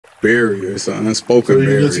barrier. It's an unspoken barrier. So you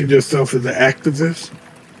barrier. listed yourself as an activist?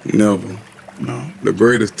 Never. No. The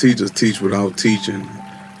greatest teachers teach without teaching.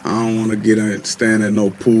 I don't want to stand at no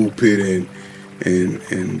pulpit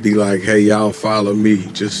and be like, hey, y'all follow me.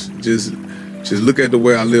 Just look at the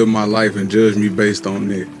way I live my life and judge me based on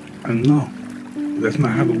that. I know. That's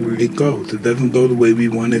not how the way it goes. It doesn't go the way we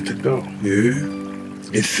want it to go. Yeah.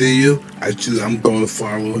 They see you, I'm going to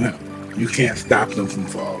follow him. You can't stop them from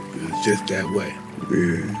following. It's just that way.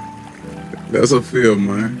 Yeah. That's a feel,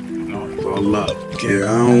 man. No, it's all love. Yeah,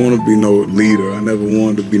 I don't want to be no leader. I never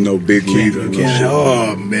wanted to be no big leader. You can't.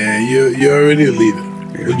 Oh man, you're already a leader.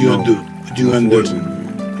 Yeah, what you gonna do? What you gonna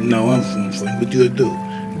do? No, unfortunately. What you gonna do?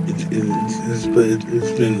 It's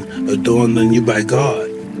been adorned on you by God.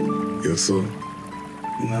 Yes, sir. You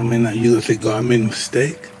know what I mean? You gonna say God made a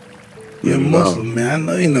mistake? You're a Muslim, man.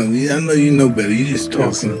 I know you know better. You just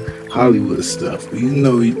talking Hollywood stuff. But you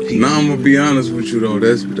know. Now I'm gonna be honest with you though.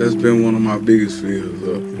 That's been one of my biggest fears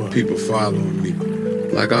of people following me.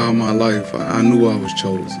 Like all my life, I knew I was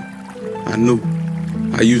chosen. I knew.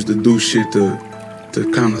 I used to do shit to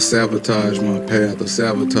kind of sabotage my path or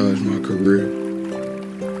sabotage my career.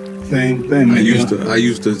 Same thing. I used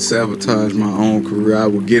to sabotage my own career. I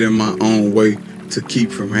would get in my own way to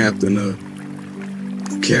keep from having to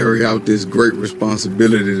carry out this great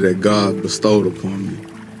responsibility that God bestowed upon me.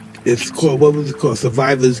 It's called, what was it called?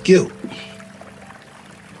 Survivor's guilt.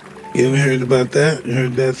 You ever heard about that? You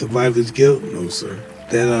heard that, survivor's guilt? No, sir.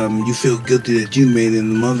 That you feel guilty that you made it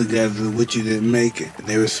and the other guys with you didn't make it.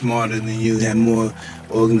 They were smarter than you, had more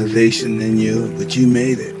organization than you, but you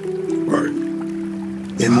made it.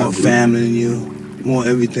 Right. They had more family than you, more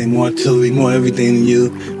everything, more artillery, more everything than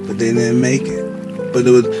you, but they didn't make it. But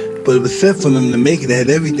it was set for them to make it. They had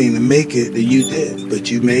everything to make it that you did,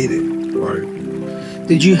 but you made it. Right.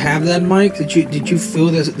 Did you have that, Mike? Did you feel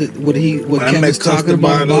that what Kevin's talking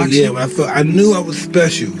about? Yeah, I knew I was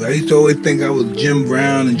special. I used to always think I was Jim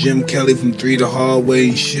Brown and Jim Kelly from 3 the Hallway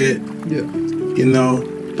and shit. Yeah. You know,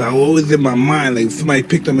 but I was always in my mind. Like if somebody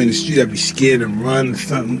picked up me in the street, I'd be scared and run or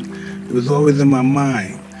something. It was always in my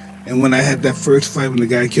mind. And when I had that first fight when the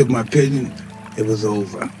guy killed my pigeon, it was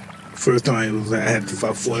over. First time I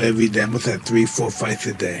fought every day. I must have 3-4 fights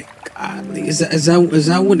a day. Is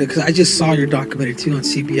that when? Because I just saw your documentary too on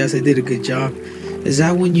CBS. They did a good job. Is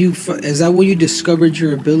that when you discovered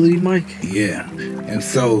your ability, Mike? Yeah. And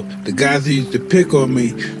so the guys who used to pick on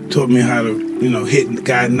me taught me how to, hit the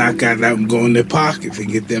guys, knock guys out and go in their pockets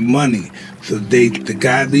and get their money. So the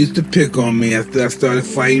guys that used to pick on me, after I started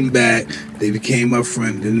fighting back, they became my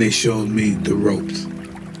friend. Then they showed me the ropes.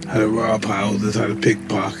 How to rob houses, how to pick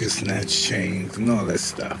pockets, snatch chains, and all that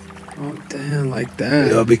stuff. Oh, damn, like that.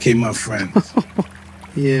 They all became my friends.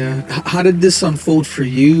 Yeah. How did this unfold for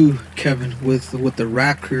you, Kevin, with the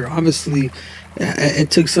rap career? Obviously,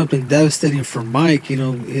 it took something devastating for Mike,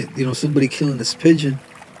 somebody killing this pigeon,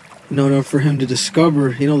 for him to discover,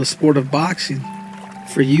 the sport of boxing.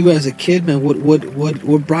 For you as a kid, man,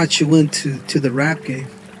 what brought you into the rap game?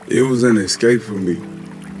 It was an escape for me.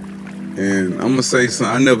 And I'm gonna say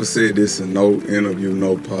something. I never said this in no interview,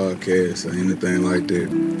 no podcast, or anything like that.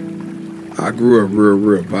 I grew up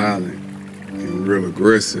real violent and real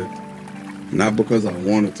aggressive. Not because I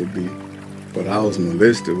wanted to be, but I was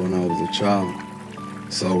molested when I was a child.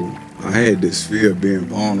 So I had this fear of being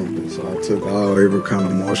vulnerable. So I took every kind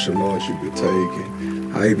of martial arts you could take.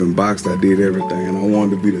 And I even boxed, I did everything. And I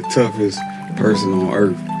wanted to be the toughest person on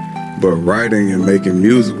earth. But writing and making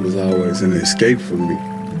music was always an escape for me.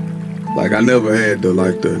 Like I never had the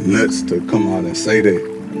nuts to come out and say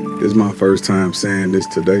that. This is my first time saying this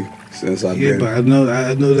today since I've been. Yeah, but I know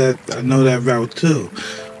that route too.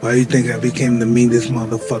 Why do you think I became the meanest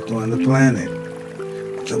motherfucker on the planet?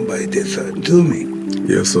 Somebody did something to me.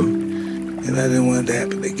 Yes, sir. And I didn't want it to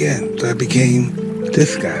happen again. So I became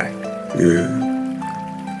this guy.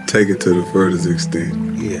 Yeah. Take it to the furthest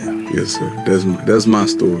extent. Yeah. Yes, sir. That's my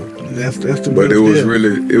story. That's the But it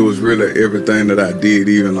was really everything that I did.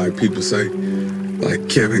 Even like people say, like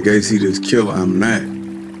Kevin Gates, he this killer. I'm not.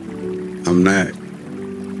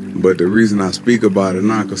 But the reason I speak about it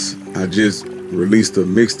now, cause I just released a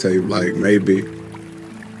mixtape like maybe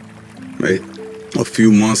a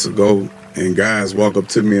few months ago, and guys walk up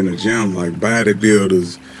to me in the gym like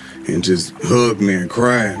bodybuilders and just hug me and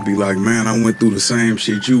cry and be like, man, I went through the same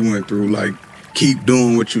shit you went through. Like, keep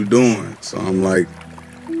doing what you're doing. So I'm like,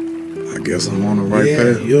 I guess I'm on the right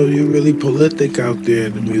path. You're really prolific out there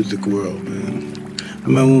in the music world, man. I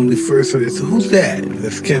remember when we first heard it, so who's that?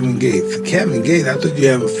 That's Kevin Gates. Kevin Gates, I thought you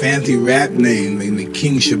have a fancy rap name, like the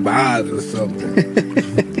King Shabazz or something.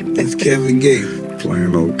 It's Kevin Gates.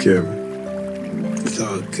 Plain old Kevin. It's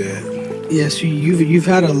all good. Yes, you've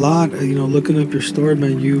had a lot. Looking up your story,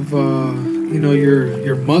 man.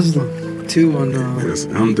 You're Muslim too. On Yes,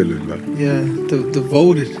 alhamdulillah. yeah,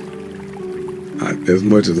 devoted As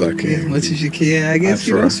much as I as can. much as you can. I guess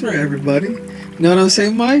try. that's for everybody. You know what I'm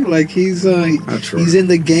saying, Mike? Like he's I try. he's in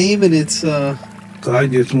the game, and it's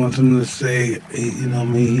God just wants him to say, you know what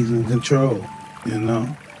I mean, he's in control, you know?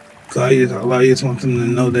 Allah just wants him to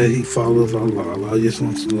know that he follows Allah. Allah just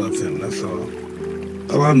wants to love him, that's all.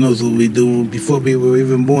 Allah knows what we do. Before we were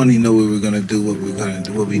even born, he knew what we were going to do, what we were going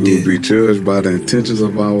to do, what we We will did. be judged by the intentions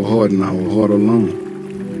of our heart and our heart alone.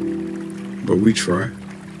 But we try.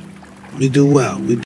 We do well. We